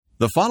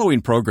The following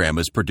program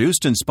is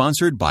produced and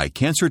sponsored by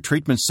Cancer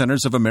Treatment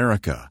Centers of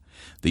America.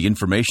 The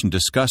information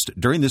discussed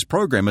during this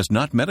program is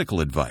not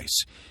medical advice.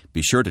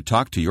 Be sure to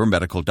talk to your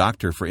medical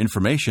doctor for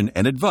information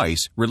and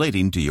advice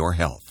relating to your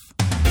health.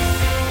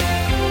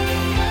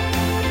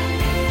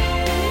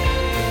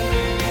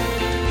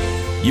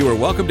 You are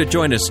welcome to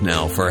join us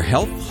now for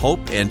Health,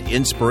 Hope, and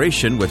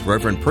Inspiration with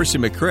Reverend Percy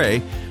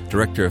McCray,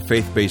 Director of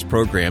Faith-Based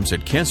Programs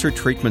at Cancer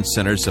Treatment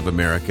Centers of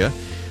America.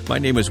 My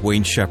name is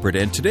Wayne Shepherd,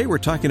 and today we're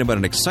talking about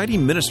an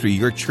exciting ministry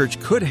your church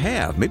could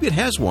have. Maybe it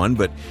has one,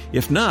 but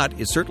if not,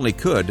 it certainly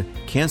could.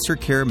 Cancer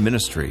Care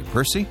Ministry.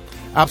 Percy?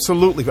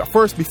 Absolutely. But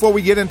first, before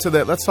we get into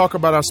that, let's talk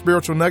about our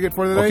spiritual nugget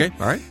for today. Okay,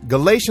 all right.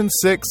 Galatians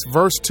 6,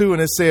 verse 2,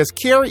 and it says,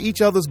 "Carry each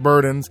other's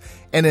burdens,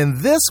 and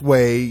in this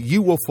way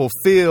you will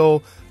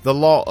fulfill the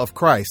law of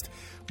Christ."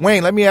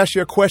 Wayne, let me ask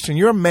you a question.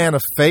 You're a man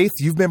of faith.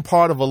 You've been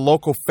part of a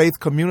local faith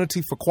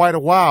community for quite a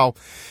while.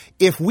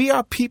 If we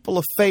are people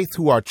of faith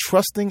who are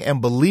trusting and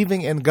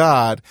believing in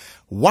God,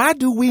 why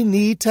do we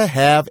need to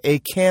have a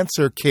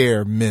cancer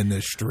care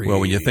ministry? Well,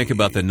 when you think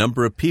about the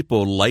number of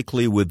people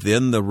likely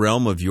within the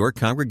realm of your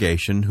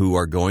congregation who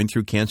are going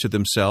through cancer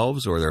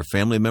themselves or their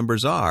family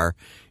members are,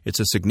 it's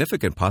a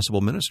significant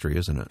possible ministry,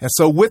 isn't it? And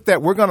so with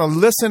that, we're going to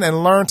listen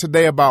and learn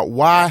today about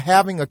why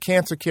having a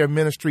cancer care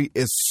ministry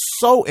is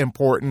so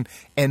important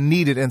and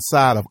needed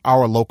inside of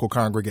our local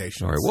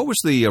congregations. All right. What was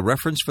the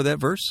reference for that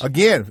verse?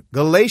 Again,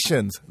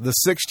 Galatians, the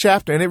 6th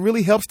chapter, and it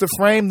really helps to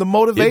frame the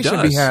motivation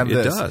behind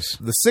this. It does.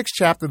 The 6th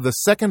chapter, the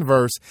 2nd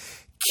verse,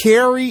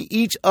 "Carry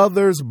each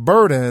other's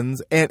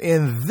burdens, and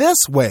in this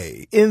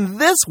way,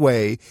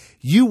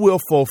 you will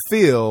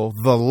fulfill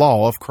the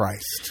law of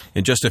Christ."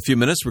 In just a few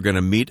minutes, we're going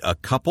to meet a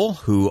couple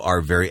who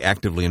are very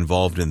actively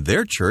involved in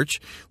their church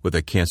with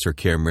a cancer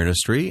care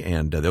ministry,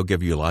 and they'll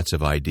give you lots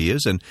of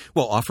ideas, and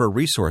we'll offer a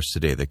resource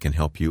today that can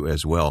help you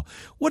as well.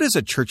 What is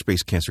a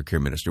church-based cancer care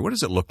ministry? What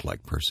does it look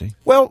like, Percy?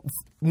 Well,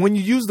 when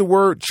you use the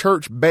word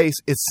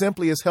church-based, it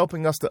simply is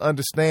helping us to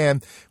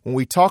understand when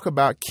we talk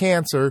about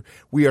cancer,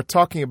 we are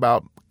talking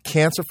about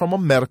cancer from a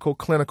medical,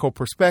 clinical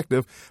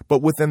perspective,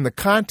 but within the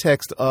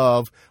context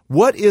of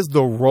what is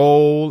the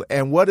role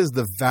and what is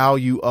the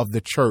value of the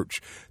church.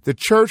 The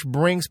church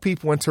brings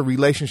people into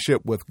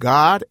relationship with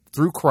God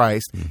through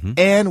Christ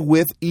and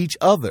with each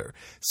other.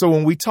 So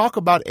when we talk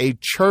about a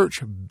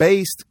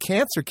church-based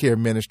cancer care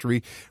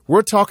ministry,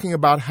 we're talking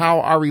about how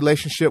our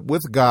relationship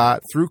with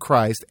God through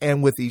Christ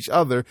and with each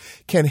other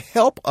can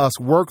help us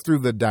work through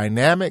the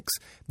dynamics,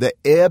 the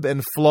ebb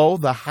and flow,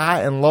 the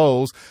high and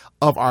lows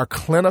of our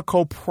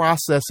clinical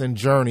process and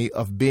journey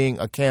of being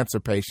a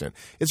cancer patient.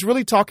 It's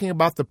really talking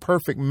about the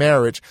perfect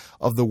marriage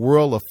of the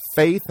world of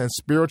faith and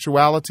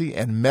spirituality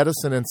and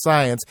medicine and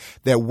science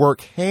that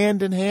work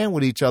hand in hand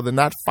with each other,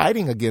 not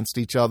fighting against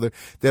each other,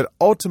 that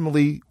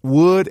ultimately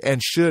would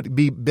and should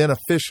be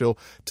beneficial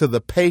to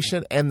the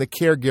patient and the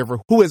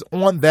caregiver who is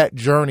on that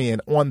journey and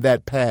on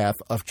that path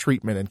of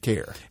treatment and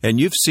care.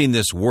 And you've seen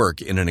this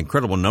work in an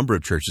incredible number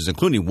of churches,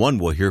 including one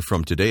we'll hear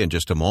from today in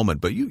just a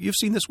moment, but you've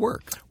seen this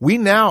work. We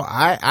now,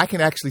 I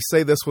can actually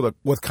say this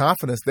with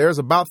confidence, there's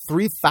about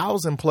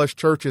 3,000 plus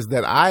churches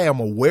that I am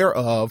aware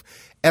of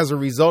as a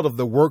result of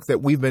the work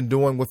that we've been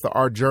doing with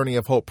Our Journey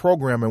of Hope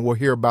program, and we'll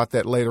hear about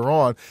that later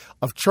on,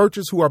 of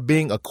churches who are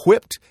being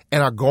equipped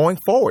and are going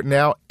forward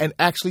now and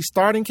actually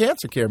starting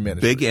cancer care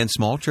ministry. Big and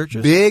small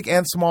churches? Big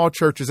and small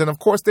churches. And of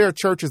course, there are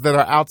churches that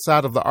are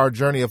outside of the Our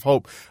Journey of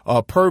Hope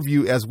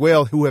purview as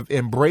well who have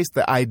embraced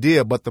the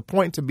idea. But the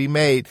point to be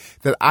made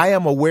that I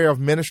am aware of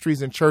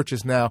ministries and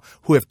churches now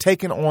who have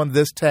taken on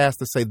this task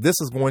to say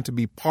this is going to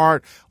be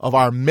part of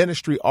our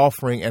ministry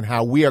offering and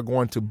how we are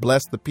going to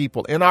bless the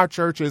people in our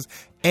churches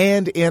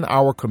and in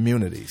our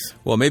communities.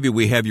 Well, maybe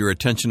we have your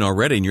attention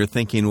already and you're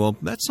thinking, well,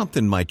 that's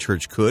something my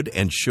church could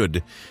and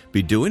should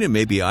be doing, and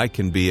maybe I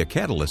can be a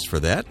catalyst for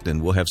that,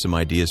 and we'll have some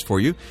ideas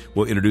for you.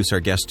 We'll introduce our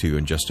guest to you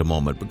in just a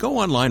moment. But go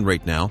online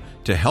right now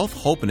to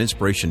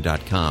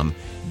healthhopeandinspiration.com.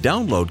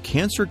 Download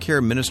Cancer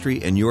Care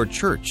Ministry in your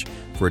church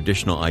for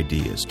additional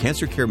ideas.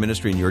 Cancer Care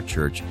Ministry in your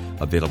church,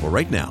 available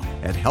right now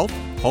at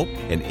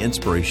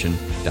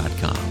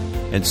healthhopeandinspiration.com.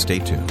 And stay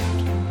tuned.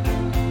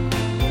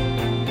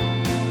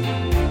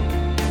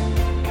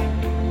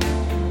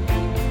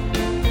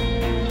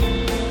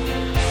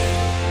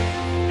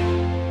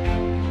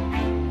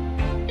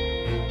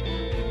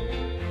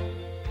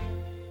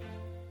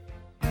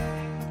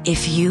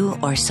 If you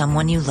or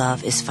someone you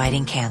love is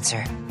fighting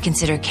cancer,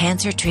 consider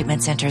Cancer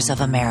Treatment Centers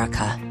of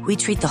America. We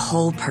treat the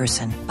whole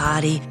person,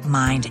 body,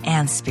 mind,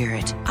 and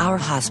spirit. Our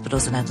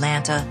hospitals in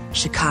Atlanta,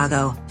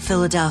 Chicago,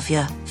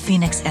 Philadelphia,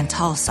 Phoenix, and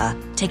Tulsa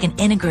take an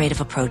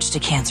integrative approach to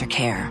cancer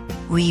care.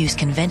 We use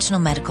conventional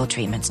medical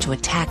treatments to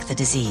attack the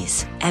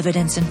disease,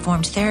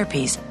 evidence-informed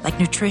therapies like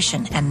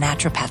nutrition and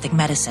naturopathic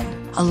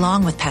medicine,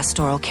 along with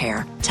pastoral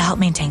care to help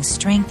maintain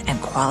strength and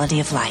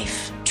quality of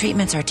life.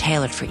 Treatments are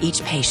tailored for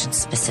each patient's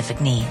specific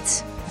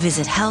needs.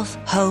 Visit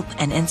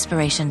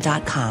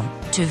healthhopeandinspiration.com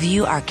to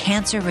view our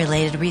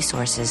cancer-related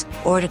resources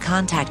or to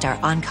contact our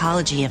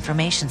oncology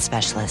information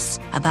specialists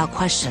about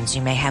questions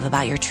you may have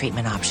about your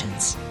treatment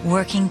options.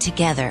 Working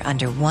together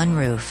under one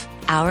roof,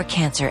 our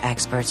cancer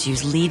experts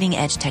use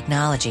leading-edge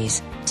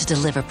technologies to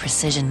deliver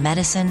precision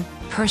medicine,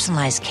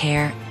 personalized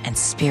care, and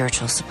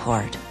spiritual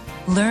support.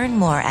 Learn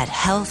more at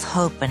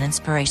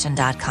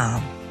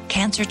healthhopeandinspiration.com.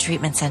 Cancer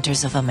Treatment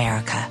Centers of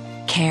America.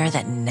 Care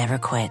that never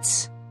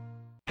quits.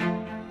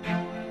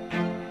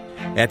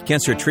 At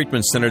Cancer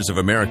Treatment Centers of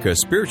America,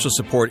 spiritual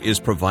support is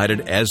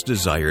provided as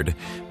desired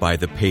by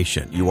the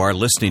patient. You are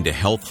listening to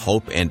Health,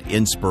 Hope, and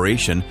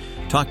Inspiration,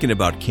 talking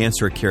about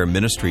cancer care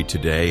ministry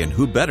today, and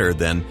who better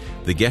than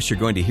the guest you're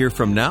going to hear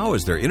from now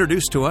as they're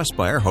introduced to us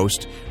by our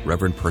host,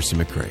 Reverend Percy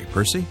McCray.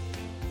 Percy?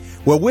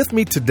 Well, with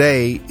me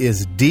today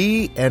is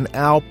Dee and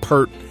Al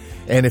Peart.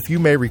 And if you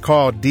may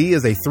recall, Dee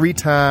is a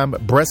 3-time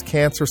breast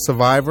cancer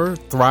survivor,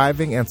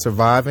 thriving and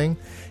surviving.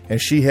 And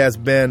she has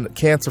been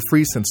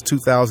cancer-free since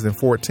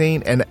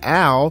 2014. And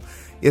Al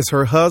is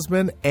her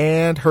husband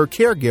and her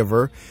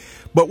caregiver.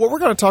 But what we're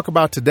going to talk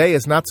about today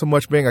is not so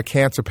much being a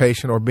cancer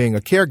patient or being a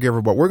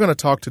caregiver, but we're going to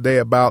talk today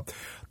about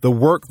the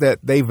work that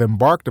they've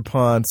embarked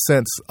upon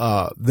since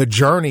the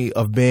journey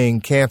of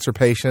being cancer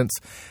patients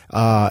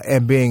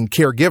and being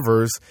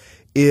caregivers,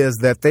 is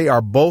that they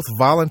are both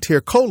volunteer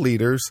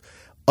co-leaders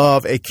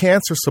of a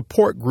cancer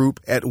support group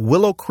at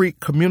Willow Creek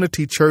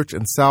Community Church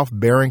in South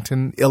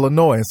Barrington,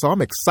 Illinois. And so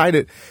I'm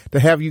excited to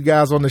have you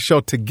guys on the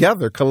show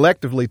together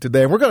collectively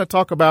today. And we're going to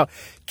talk about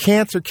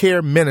cancer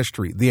care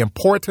ministry, the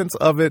importance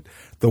of it,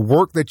 the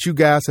work that you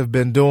guys have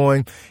been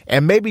doing,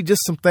 and maybe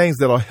just some things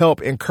that'll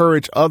help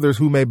encourage others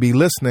who may be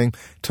listening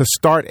to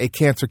start a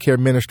cancer care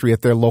ministry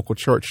at their local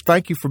church.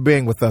 Thank you for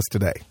being with us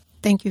today.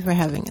 Thank you for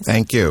having us.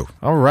 Thank you.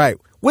 All right.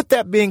 With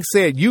that being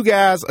said, you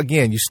guys,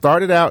 again, you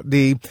started out,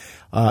 Dee,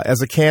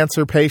 as a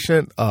cancer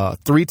patient,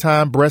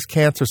 3-time breast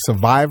cancer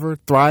survivor,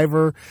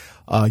 thriver.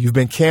 You've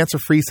been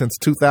cancer-free since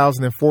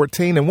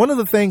 2014. And one of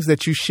the things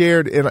that you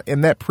shared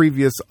in that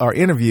previous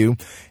interview,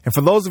 and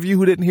for those of you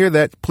who didn't hear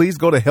that, please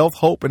go to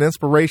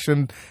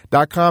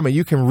healthhopeandinspiration.com and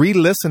you can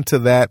re-listen to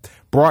that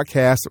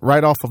broadcast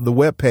right off of the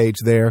webpage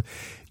there.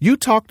 You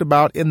talked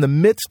about in the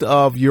midst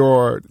of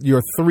your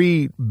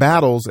 3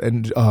 battles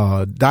and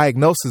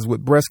diagnoses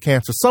with breast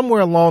cancer,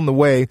 somewhere along the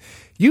way,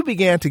 you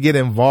began to get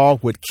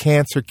involved with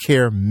cancer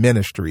care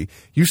ministry.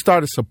 You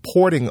started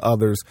supporting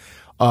others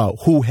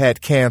who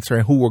had cancer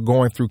and who were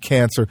going through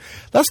cancer.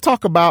 Let's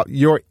talk about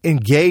your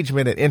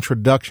engagement and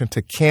introduction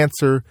to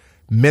cancer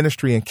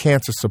ministry and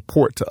cancer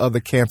support to other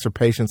cancer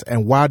patients,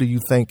 and why do you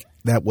think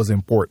that was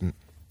important?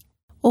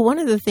 Well, one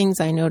of the things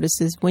I notice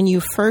is when you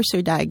first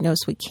are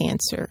diagnosed with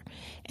cancer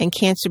and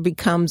cancer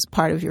becomes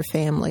part of your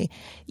family,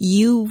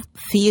 you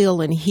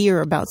feel and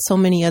hear about so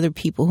many other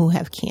people who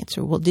have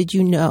cancer. Well, did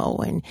you know?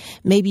 And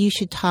maybe you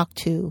should talk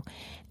to.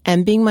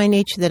 And being my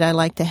nature that I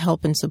like to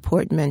help and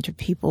support and mentor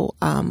people,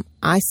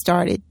 I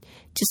started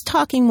just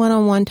talking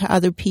one-on-one to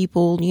other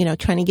people,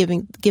 trying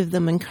to give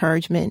them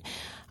encouragement,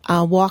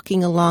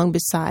 walking along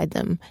beside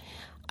them.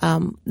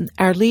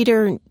 Our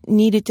leader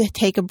needed to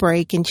take a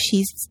break, and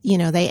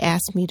they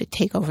asked me to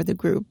take over the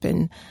group.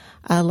 And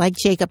like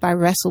Jacob, I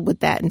wrestled with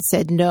that and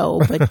said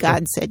no, but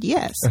God said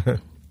yes.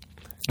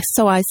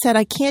 So I said,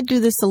 I can't do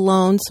this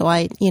alone. So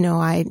I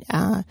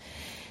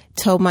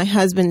told my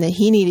husband that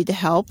he needed to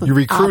help. You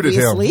recruited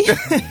him.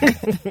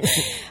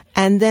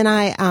 And then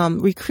I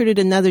recruited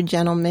another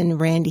gentleman,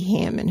 Randy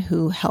Hammond,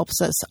 who helps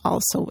us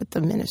also with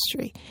the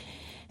ministry.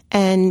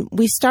 And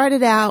we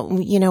started out,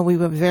 we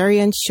were very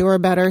unsure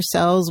about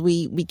ourselves.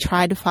 We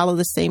tried to follow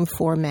the same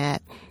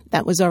format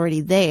that was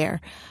already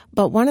there.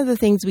 But one of the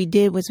things we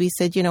did was we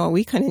said,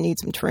 we kind of need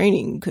some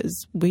training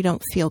because we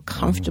don't feel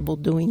comfortable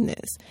doing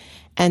this.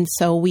 And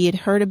so we had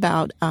heard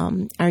about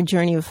our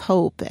Journey of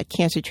Hope at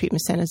Cancer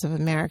Treatment Centers of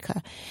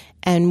America.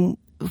 And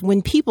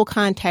when people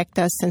contact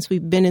us, since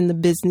we've been in the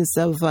business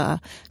of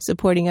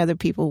supporting other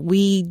people,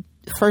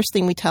 first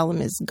thing we tell them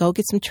is go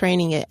get some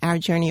training at our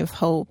Journey of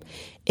Hope.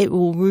 It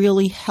will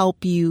really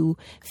help you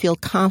feel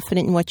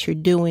confident in what you're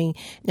doing.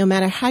 No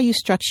matter how you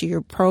structure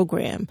your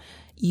program,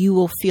 you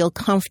will feel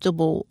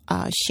comfortable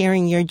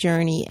sharing your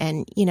journey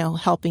and,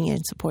 helping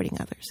and supporting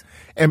others.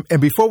 And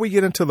before we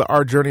get into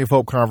our Journey of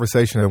Hope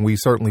conversation, and we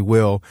certainly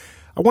will,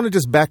 I want to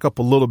just back up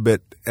a little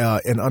bit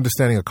in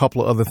understanding a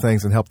couple of other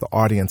things and help the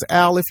audience.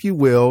 Al, if you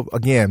will,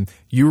 again,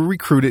 Dee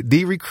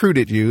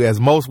recruited you, as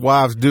most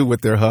wives do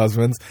with their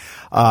husbands.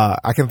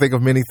 I can think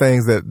of many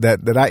things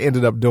that I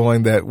ended up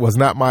doing that was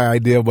not my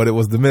idea, but it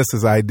was the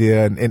missus'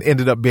 idea and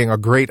ended up being a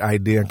great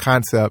idea and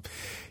concept.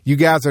 You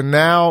guys are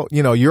now,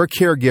 you're a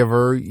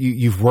caregiver.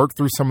 You've worked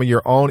through some of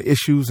your own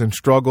issues and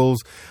struggles,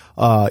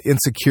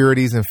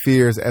 insecurities and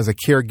fears as a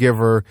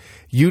caregiver.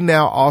 You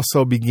now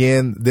also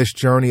begin this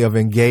journey of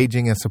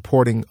engaging and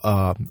supporting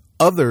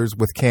others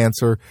with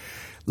cancer.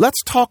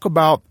 Let's talk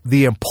about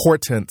the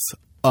importance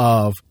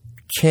of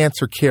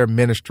cancer care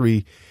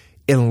ministry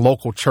in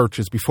local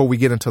churches before we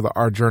get into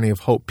our Journey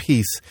of Hope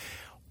piece.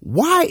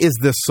 Why is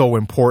this so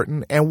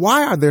important, and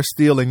why are there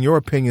still, in your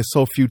opinion,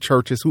 so few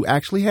churches who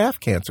actually have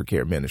cancer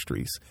care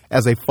ministries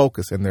as a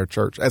focus in their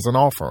church, as an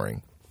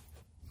offering?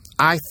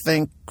 I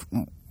think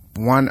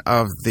one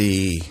of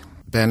the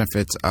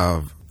benefits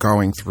of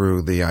going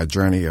through the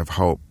Journey of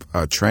Hope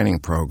training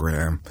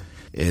program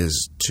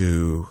is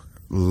to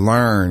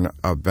learn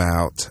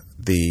about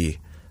the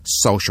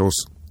social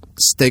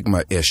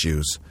stigma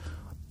issues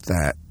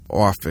that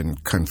often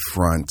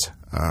confront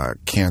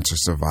cancer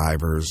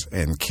survivors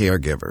and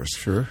caregivers.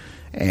 Sure.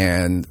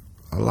 And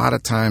a lot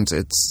of times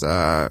it's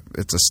a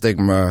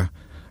stigma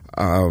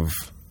of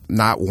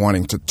not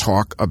wanting to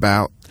talk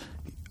about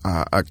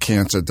a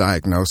cancer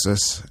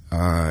diagnosis.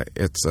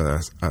 It's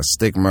a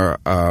stigma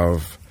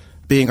of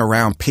being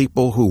around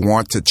people who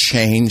want to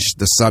change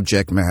the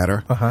subject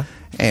matter. Uh-huh.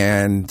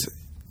 And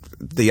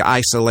the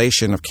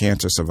isolation of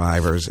cancer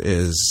survivors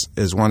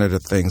is one of the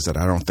things that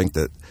I don't think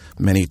that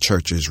many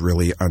churches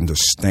really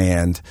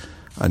understand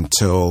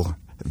until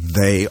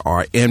they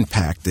are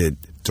impacted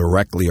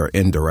directly or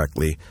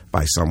indirectly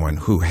by someone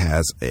who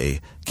has a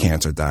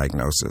cancer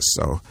diagnosis.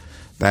 So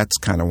that's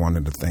kind of one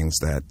of the things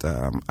that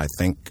I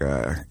think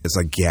is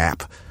a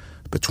gap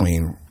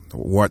between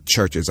what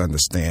churches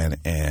understand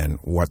and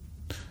what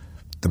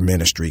the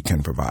ministry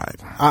can provide.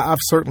 I've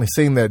certainly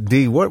seen that.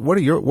 Dee, what are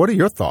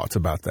your thoughts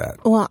about that?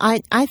 Well,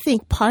 I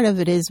think part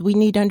of it is we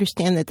need to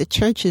understand that the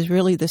church is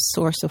really the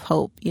source of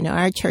hope. You know,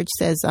 our church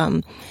says,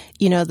 the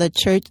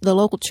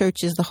local church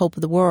is the hope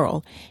of the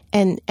world.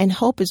 And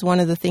hope is one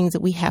of the things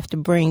that we have to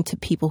bring to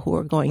people who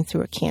are going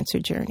through a cancer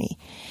journey.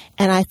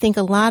 And I think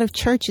a lot of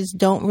churches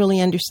don't really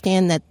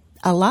understand that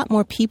a lot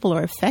more people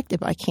are affected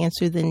by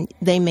cancer than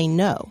they may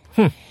know.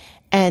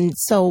 And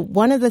so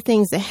one of the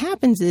things that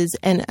happens is,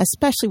 and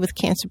especially with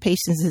cancer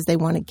patients, is they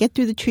want to get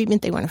through the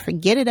treatment, they want to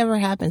forget it ever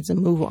happens and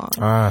move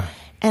on.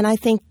 And I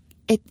think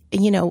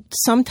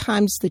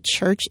sometimes the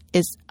church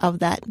is of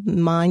that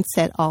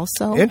mindset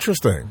also.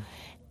 Interesting.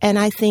 And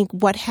I think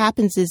what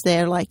happens is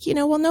they're like,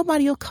 well,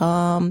 nobody will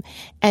come.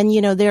 And,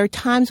 there are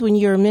times when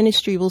your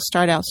ministry will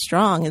start out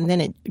strong and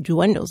then it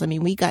dwindles. I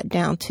mean, we got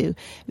down to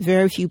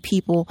very few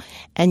people.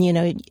 And,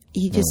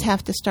 you just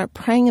have to start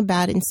praying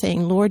about it and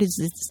saying, Lord, is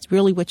this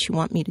really what you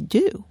want me to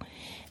do?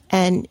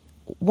 And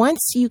once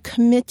you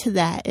commit to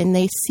that and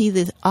they see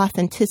the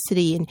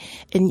authenticity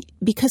and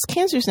because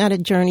cancer is not a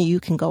journey you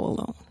can go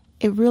alone.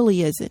 It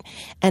really isn't.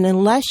 And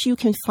unless you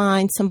can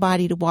find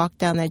somebody to walk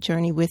down that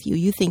journey with you,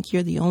 you think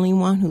you're the only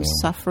one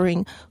who's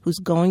suffering, who's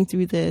going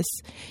through this.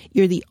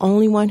 You're the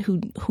only one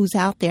who's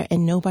out there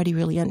and nobody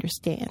really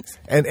understands.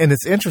 And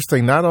it's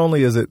interesting. Not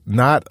only is it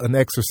not an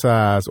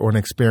exercise or an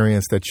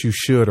experience that you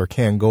should or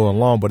can go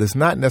alone, but it's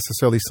not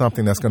necessarily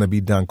something that's going to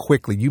be done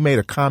quickly. You made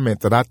a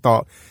comment that I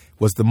thought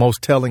was the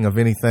most telling of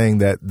anything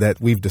that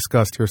we've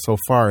discussed here so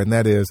far, and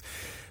that is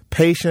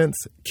patients,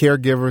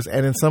 caregivers,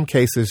 and in some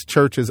cases,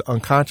 churches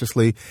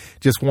unconsciously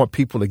just want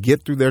people to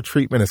get through their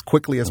treatment as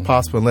quickly as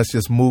possible and let's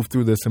just move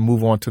through this and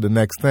move on to the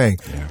next thing.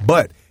 Yeah.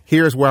 But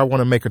here's where I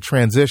want to make a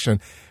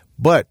transition.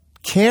 But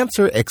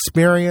cancer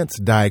experience,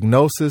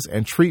 diagnosis,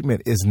 and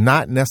treatment is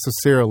not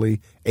necessarily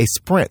a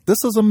sprint.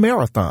 This is a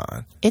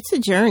marathon. It's a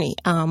journey.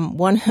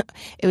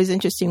 It was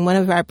interesting. One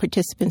of our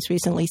participants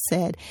recently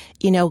said,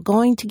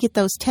 going to get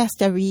those tests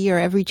every year,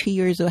 every 2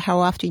 years, or how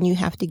often you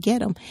have to get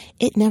them,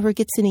 it never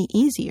gets any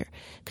easier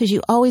because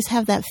you always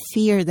have that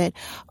fear that,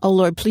 oh,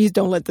 Lord, please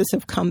don't let this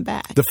have come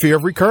back. The fear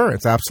of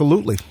recurrence.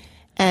 Absolutely.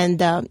 And,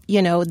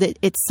 that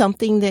it's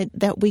something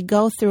that we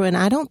go through. And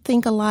I don't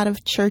think a lot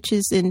of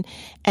churches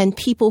and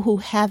people who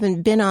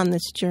haven't been on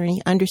this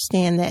journey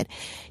understand that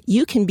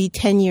you can be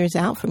 10 years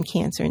out from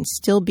cancer and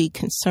still be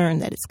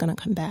concerned that it's going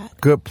to come back.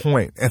 Good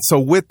point. And so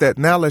with that,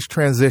 now let's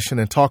transition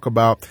and talk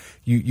about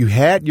you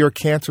had your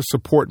cancer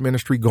support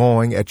ministry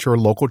going at your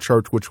local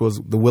church, which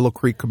was the Willow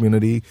Creek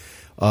Community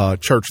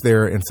Church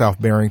there in South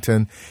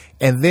Barrington.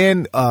 And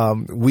then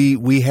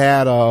we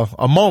had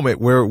a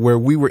moment where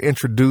we were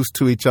introduced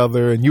to each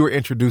other and you were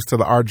introduced to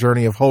the Our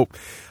Journey of Hope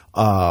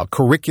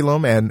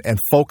curriculum and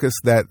focus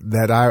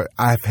that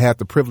I've had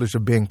the privilege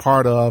of being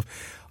part of.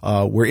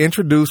 We're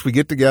introduced, we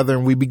get together,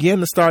 and we begin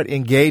to start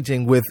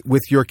engaging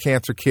with your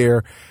cancer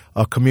care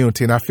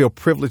community. And I feel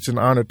privileged and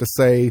honored to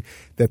say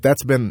that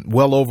that's been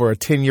well over a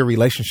 10-year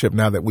relationship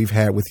now that we've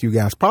had with you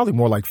guys, probably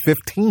more like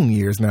 15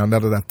 years now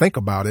that I think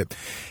about it.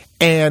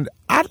 And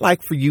I'd like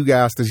for you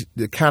guys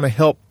to kind of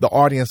help the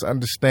audience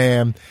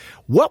understand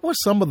what were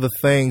some of the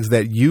things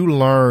that you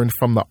learned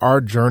from the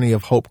Our Journey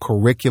of Hope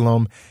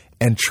curriculum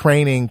and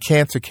training,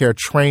 cancer care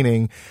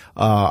training.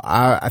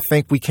 I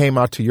think we came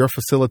out to your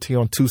facility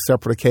on 2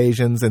 separate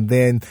occasions. And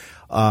then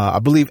I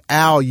believe,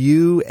 Al,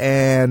 you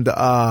and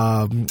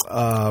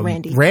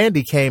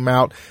Randy came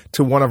out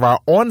to one of our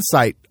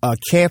on-site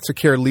cancer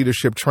care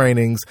leadership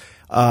trainings.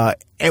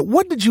 And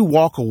what did you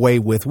walk away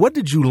with? What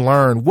did you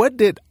learn? What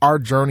did Our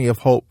Journey of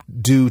Hope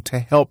do to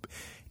help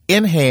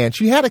enhance?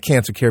 You had a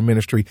cancer care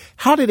ministry.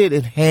 How did it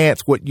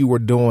enhance what you were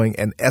doing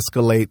and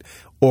escalate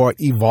or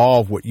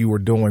evolve what you were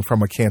doing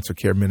from a cancer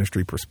care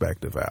ministry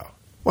perspective, Al?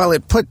 Well,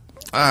 it put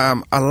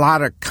a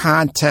lot of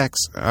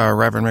context,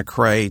 Reverend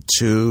McCrae,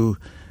 to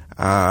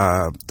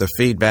the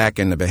feedback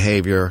and the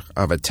behavior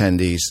of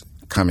attendees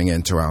coming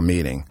into our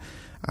meeting.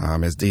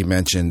 As Dee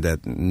mentioned,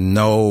 that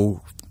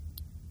no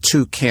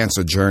two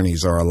cancer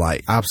journeys are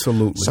alike.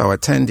 Absolutely. So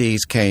attendees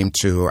came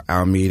to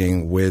our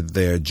meeting with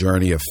their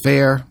journey of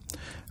fear.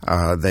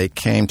 They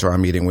came to our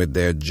meeting with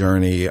their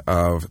journey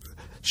of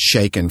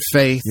shaken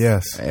faith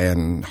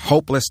and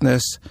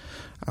hopelessness.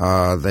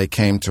 They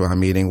came to our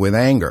meeting with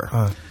anger.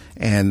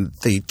 And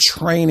the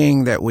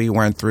training that we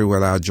went through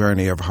with our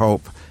journey of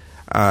hope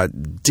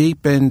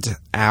deepened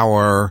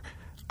our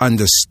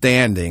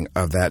understanding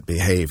of that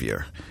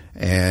behavior.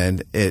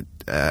 And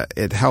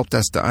it helped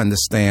us to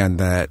understand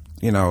that,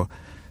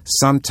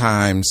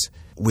 sometimes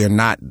we're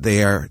not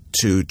there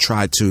to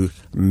try to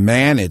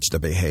manage the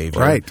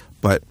behavior. Right.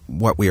 But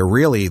what we're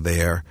really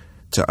there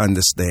to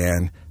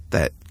understand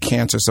that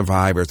cancer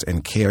survivors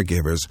and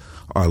caregivers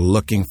are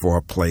looking for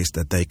a place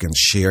that they can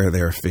share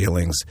their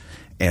feelings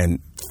and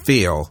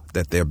feel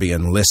that they're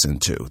being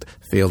listened to,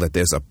 feel that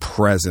there's a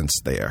presence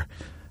there,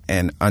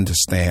 and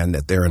understand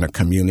that they're in a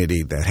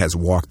community that has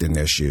walked in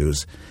their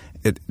shoes.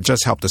 It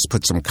just helped us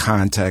put some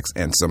context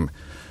and some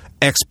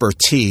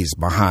expertise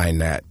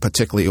behind that,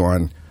 particularly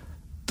on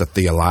the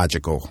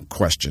theological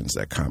questions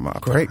that come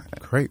up. Great.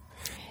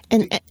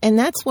 And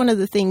that's one of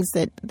the things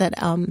that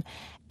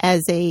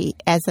as a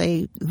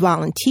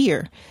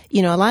volunteer,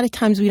 a lot of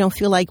times we don't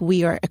feel like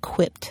we are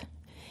equipped.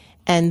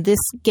 And this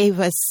gave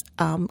us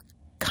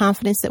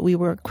confidence that we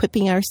were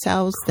equipping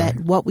ourselves, that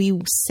what we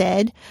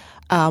said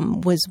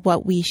was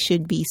what we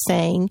should be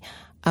saying.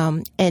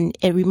 And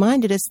it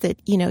reminded us that,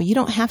 you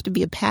don't have to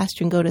be a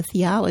pastor and go to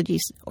theology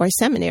or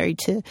seminary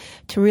to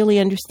really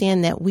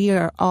understand that we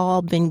are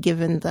all been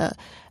given the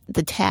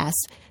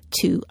task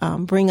to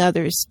bring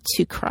others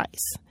to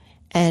Christ.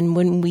 And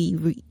when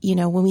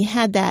we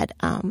had that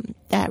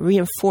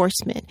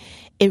reinforcement,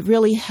 it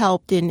really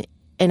helped in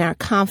our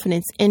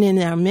confidence and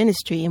in our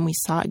ministry, and we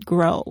saw it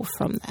grow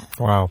from that.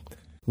 Wow.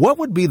 What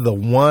would be the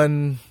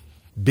one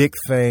big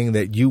thing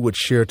that you would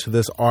share to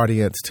this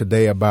audience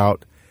today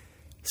about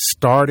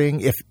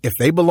starting, if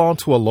they belong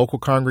to a local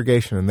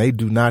congregation and they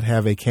do not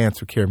have a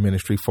cancer care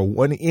ministry for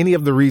any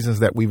of the reasons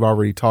that we've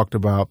already talked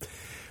about,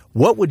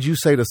 what would you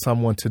say to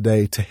someone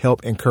today to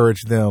help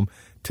encourage them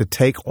to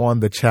take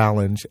on the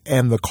challenge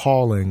and the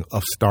calling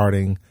of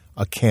starting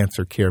a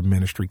cancer care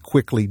ministry?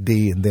 Quickly,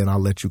 Dee, and then I'll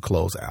let you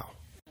close out.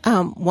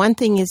 One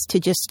thing is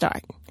to just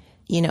start.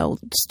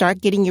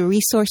 Start getting your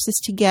resources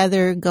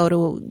together, go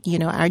to,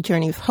 our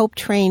Journey of Hope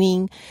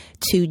training,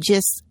 to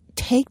just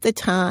take the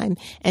time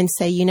and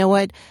say, you know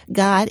what,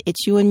 God,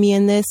 it's you and me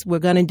in this. We're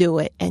going to do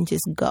it, and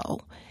just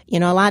go. A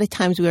lot of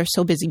times we are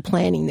so busy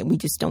planning that we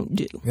just don't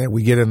do. Yeah,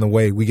 we get in the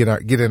way. We get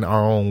in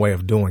our own way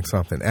of doing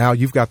something. Al,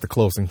 you've got the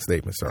closing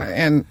statement, sir.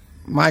 And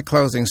my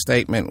closing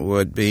statement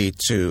would be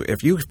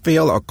if you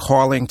feel a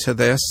calling to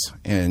this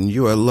and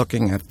you are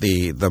looking at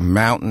the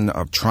mountain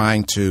of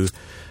trying to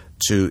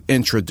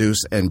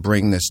introduce and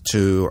bring this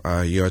to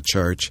your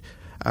church,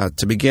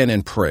 to begin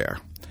in prayer.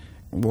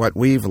 What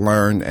we've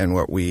learned and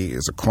what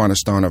is a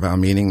cornerstone of our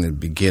meeting, the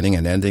beginning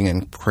and ending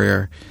in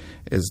prayer,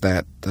 is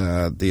that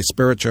the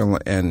spiritual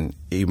and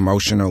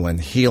emotional and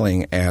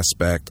healing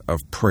aspect of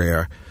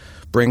prayer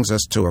brings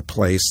us to a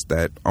place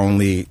that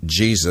only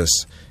Jesus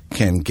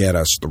can get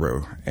us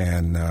through.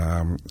 And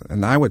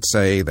I would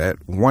say that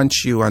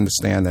once you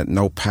understand that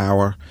no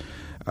power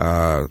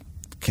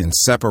can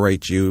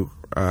separate you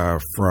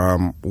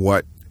from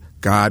what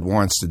God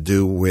wants to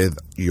do with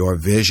your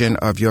vision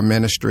of your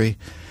ministry,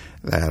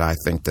 that I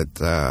think that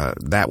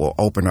that will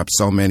open up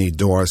so many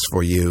doors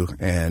for you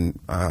and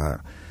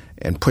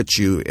put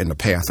you in the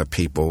path of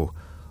people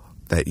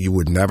that you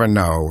would never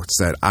know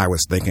said, I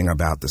was thinking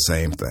about the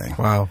same thing.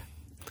 Wow.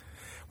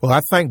 Well,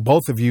 I thank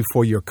both of you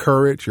for your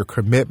courage, your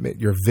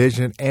commitment, your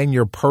vision, and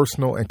your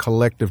personal and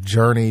collective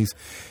journeys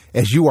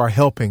as you are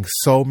helping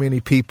so many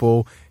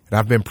people. And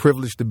I've been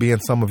privileged to be in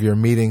some of your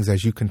meetings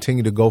as you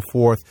continue to go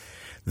forth.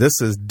 This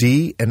is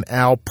Dee and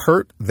Al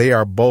Peart. They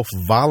are both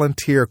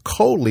volunteer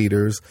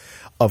co-leaders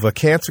of a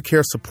cancer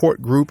care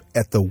support group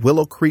at the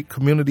Willow Creek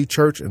Community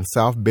Church in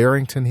South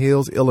Barrington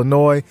Hills,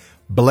 Illinois.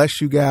 Bless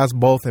you guys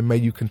both, and may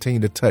you continue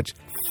to touch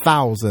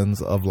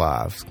thousands of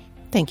lives.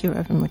 Thank you,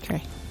 Reverend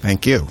McCrae.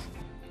 Thank you.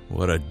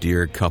 What a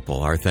dear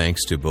couple. Our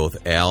thanks to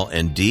both Al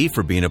and Dee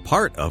for being a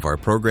part of our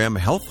program,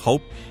 Health,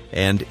 Hope,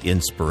 and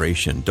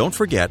Inspiration. Don't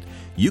forget,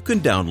 you can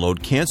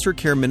download Cancer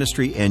Care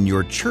Ministry and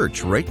your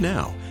church right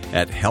now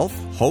at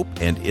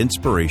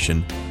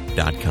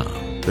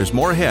healthhopeandinspiration.com. There's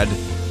more ahead.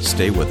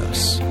 Stay with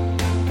us.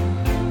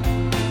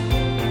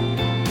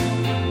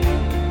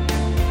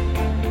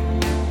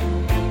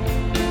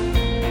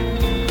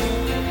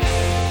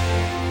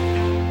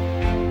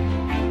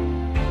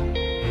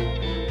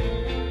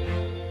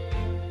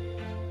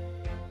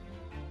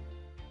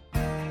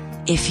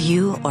 If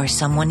you or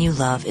someone you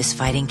love is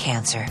fighting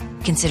cancer,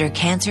 consider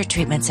Cancer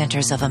Treatment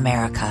Centers of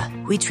America.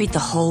 We treat the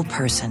whole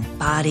person,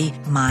 body,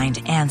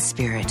 mind, and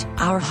spirit.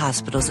 Our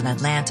hospitals in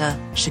Atlanta,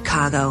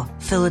 Chicago,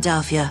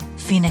 Philadelphia,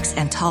 Phoenix,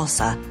 and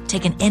Tulsa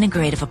take an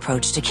integrative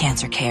approach to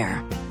cancer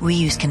care. We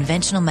use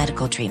conventional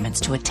medical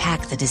treatments to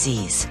attack the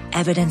disease,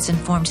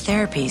 evidence-informed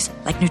therapies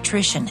like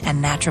nutrition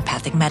and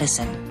naturopathic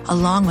medicine,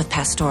 along with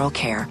pastoral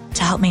care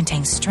to help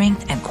maintain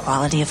strength and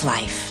quality of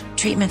life.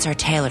 Treatments are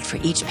tailored for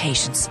each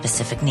patient's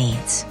specific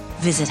needs.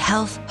 Visit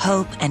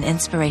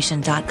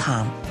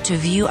healthhopeandinspiration.com to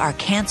view our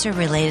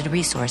cancer-related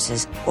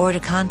resources or to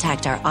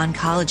contact our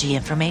oncology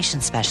information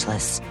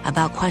specialists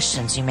about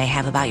questions you may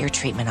have about your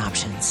treatment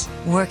options.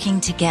 Working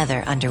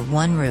together under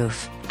one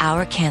roof,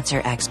 our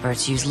cancer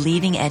experts use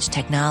leading-edge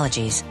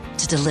technologies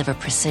to deliver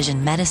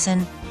precision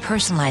medicine,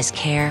 personalized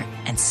care,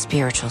 and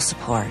spiritual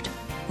support.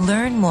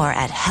 Learn more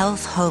at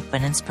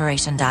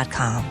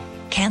healthhopeandinspiration.com.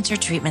 Cancer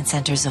Treatment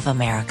Centers of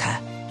America.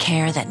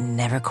 Care that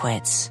never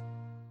quits.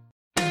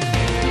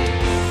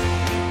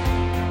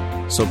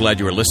 So glad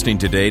you were listening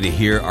today to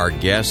hear our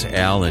guests,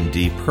 Al and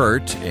Dee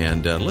Pert.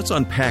 And let's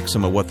unpack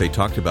some of what they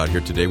talked about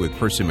here today with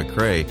Percy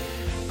McCray.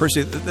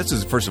 Percy, this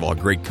is, first of all, a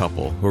great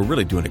couple who are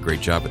really doing a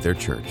great job at their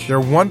church. They're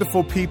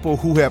wonderful people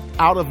who have,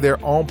 out of their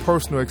own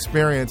personal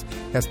experience,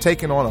 has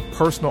taken on a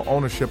personal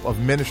ownership of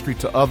ministry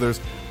to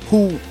others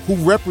who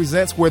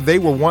represents where they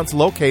were once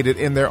located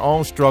in their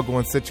own struggle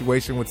and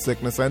situation with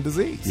sickness and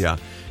disease. Yeah.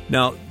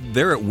 Now,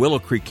 they're at Willow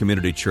Creek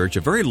Community Church,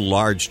 a very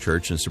large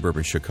church in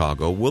suburban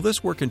Chicago. Will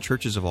this work in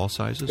churches of all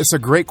sizes? It's a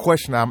great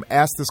question. I'm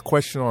asked this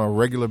question on a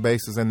regular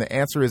basis, and the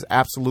answer is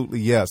absolutely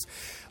yes.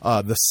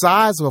 The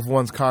size of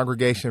one's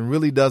congregation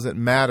really doesn't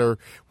matter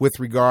with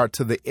regard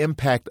to the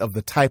impact of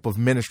the type of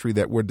ministry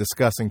that we're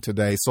discussing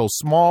today. So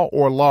small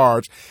or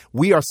large,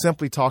 we are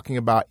simply talking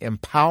about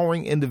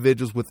empowering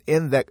individuals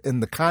within that, in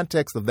the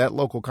context of that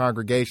local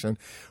congregation,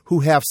 who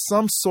have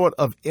some sort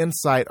of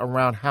insight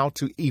around how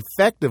to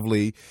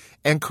effectively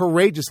and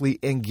courageously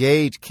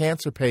engage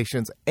cancer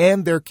patients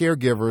and their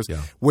caregivers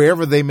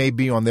wherever they may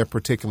be on their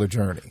particular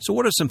journey. So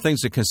what are some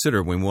things to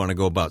consider when we want to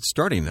go about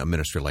starting a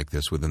ministry like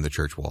this within the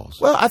church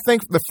walls? Well, I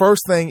think the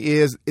first thing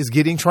is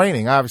getting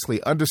training,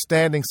 obviously,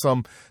 understanding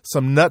some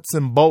nuts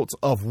and bolts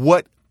of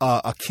what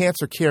a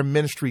cancer care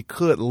ministry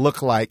could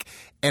look like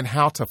and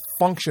how to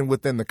function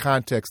within the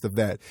context of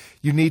that.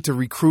 You need to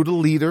recruit a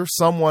leader,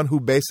 someone who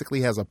basically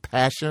has a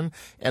passion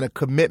and a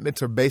commitment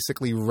to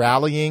basically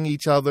rallying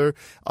each other,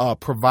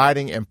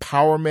 providing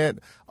empowerment,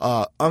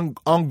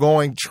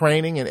 ongoing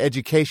training and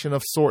education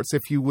of sorts,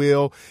 if you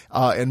will.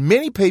 And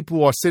many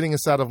people are sitting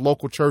inside of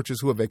local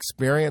churches who have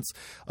experienced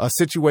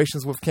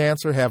situations with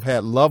cancer, have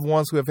had loved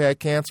ones who have had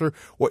cancer,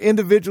 or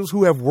individuals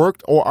who have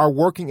worked or are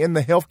working in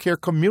the healthcare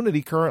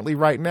community currently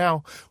right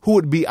now, who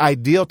would be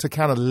ideal to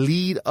kind of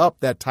lead up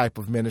that type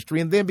of ministry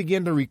and then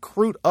begin to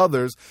recruit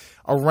others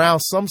around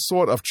some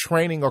sort of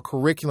training or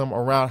curriculum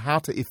around how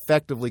to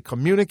effectively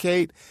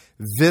communicate,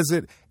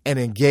 visit, and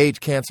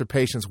engage cancer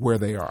patients where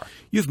they are.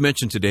 You've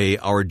mentioned today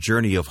our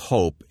Journey of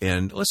Hope,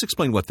 and let's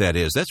explain what that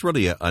is. That's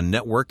really a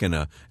network and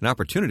an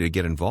opportunity to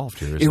get involved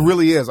here, isn't it? It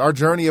really is. Our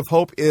Journey of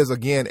Hope is,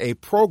 again, a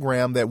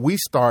program that we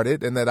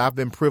started and that I've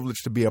been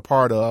privileged to be a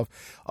part of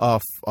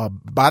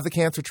by the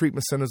Cancer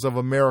Treatment Centers of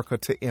America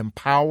to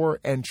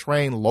empower and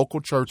train local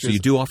churches. So you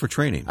do offer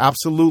training?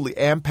 Absolutely.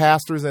 And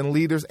pastors and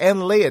leaders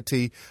and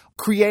laity,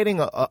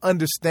 creating an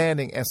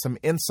understanding and some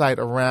insight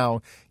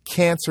around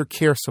cancer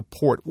care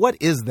support. What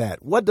is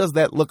that? What does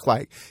that look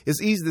like?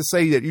 It's easy to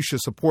say that you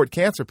should support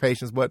cancer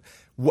patients, but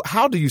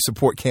how do you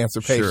support cancer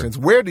patients?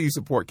 Sure. Where do you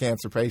support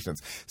cancer patients?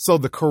 So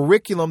the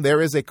curriculum,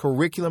 there is a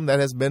curriculum that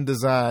has been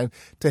designed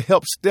to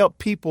help step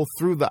people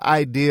through the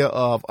idea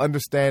of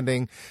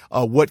understanding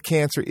what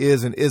cancer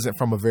is and isn't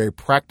from a very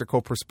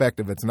practical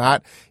perspective. It's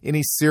not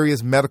any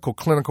serious medical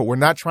clinical. We're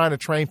not trying to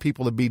train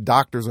people to be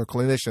doctors or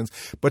clinicians,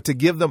 but to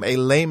give them a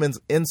layman's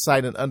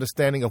insight and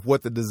understanding of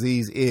what the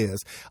disease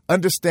is.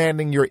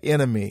 Understanding your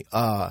enemy,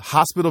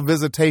 hospital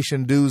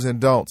visitation do's and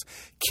don'ts,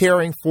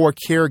 caring for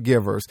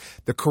caregivers.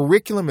 The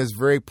curriculum is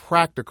very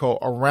practical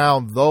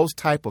around those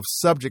type of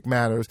subject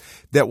matters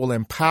that will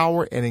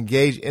empower and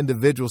engage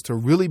individuals to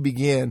really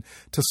begin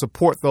to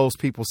support those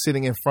people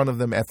sitting in front of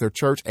them at their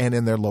church and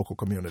in their local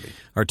community.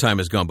 Our time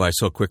has gone by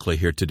so quickly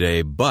here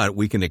today, but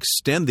we can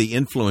extend the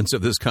influence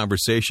of this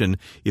conversation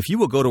if you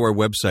will go to our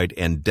website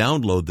and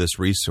download this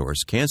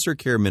resource, Cancer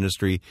Care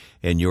Ministry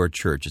and Your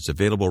Church. It's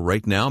available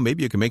right now.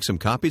 Maybe you can make some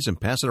copies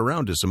and pass it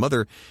around to some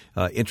other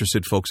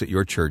interested folks at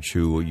your church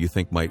who you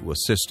think might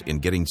assist in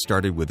getting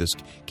started with this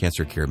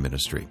cancer care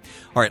ministry.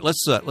 All right,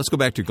 let's go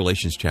back to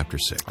Galatians chapter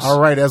 6.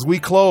 All right, as we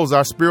close,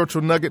 our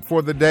spiritual nugget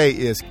for the day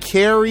is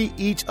carry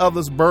each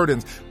other's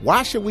burdens.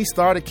 Why should we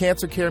start a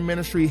cancer care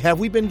ministry? Have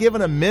we been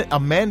given a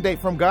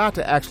mandate from God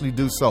to actually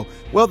do so?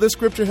 Well, this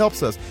scripture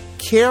helps us.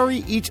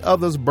 Carry each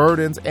other's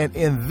burdens, and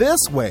in this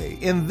way,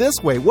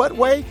 what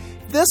way?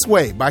 this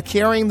way, by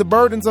carrying the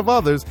burdens of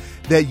others,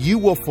 that you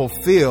will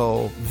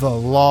fulfill the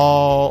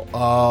law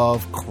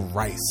of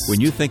Christ.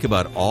 When you think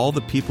about all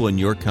the people in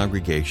your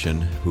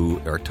congregation who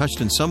are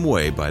touched in some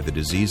way by the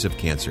disease of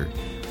cancer,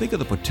 think of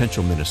the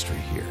potential ministry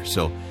here.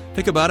 So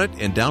think about it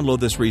and download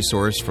this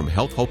resource from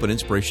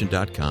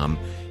healthhopeandinspiration.com,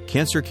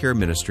 Cancer Care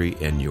Ministry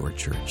and your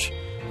church.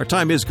 Our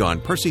time is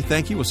gone. Percy,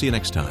 thank you. We'll see you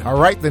next time. All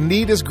right, the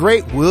need is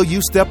great. Will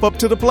you step up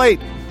to the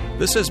plate?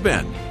 This has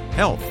been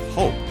Health,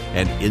 Hope,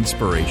 and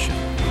Inspiration.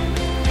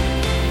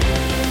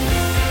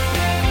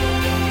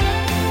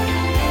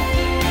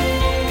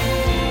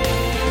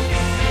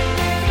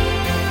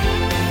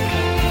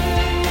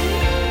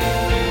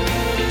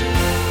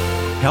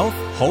 Health,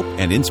 Hope,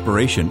 and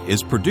Inspiration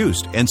is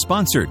produced and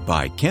sponsored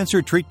by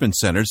Cancer Treatment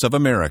Centers of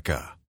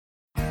America.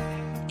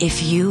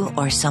 If you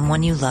or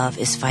someone you love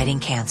is fighting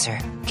cancer,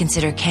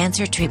 consider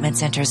Cancer Treatment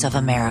Centers of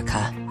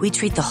America. We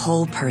treat the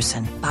whole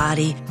person,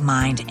 body,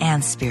 mind,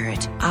 and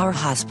spirit. Our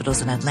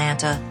hospitals in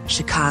Atlanta,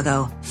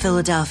 Chicago,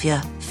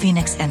 Philadelphia,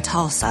 Phoenix, and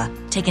Tulsa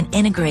take an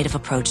integrative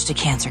approach to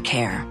cancer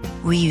care.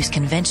 We use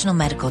conventional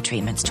medical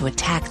treatments to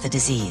attack the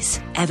disease,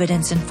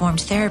 evidence-informed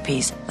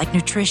therapies like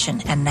nutrition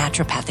and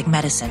naturopathic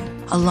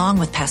medicine, along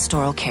with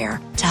pastoral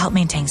care to help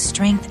maintain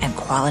strength and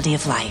quality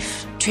of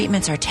life.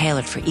 Treatments are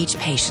tailored for each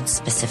patient's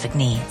specific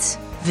needs.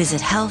 Visit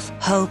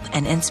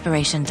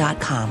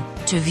healthhopeandinspiration.com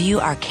to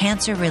view our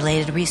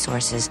cancer-related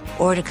resources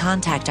or to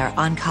contact our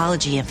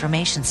oncology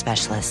information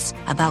specialists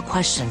about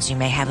questions you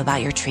may have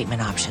about your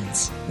treatment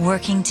options.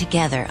 Working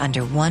together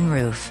under one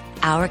roof,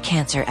 our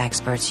cancer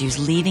experts use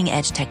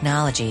leading-edge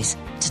technologies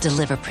to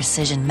deliver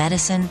precision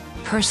medicine,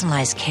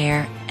 personalized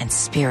care, and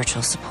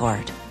spiritual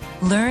support.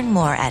 Learn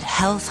more at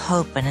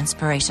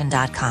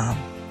healthhopeandinspiration.com.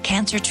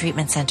 Cancer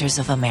Treatment Centers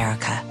of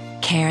America.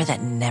 Care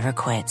that never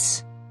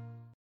quits.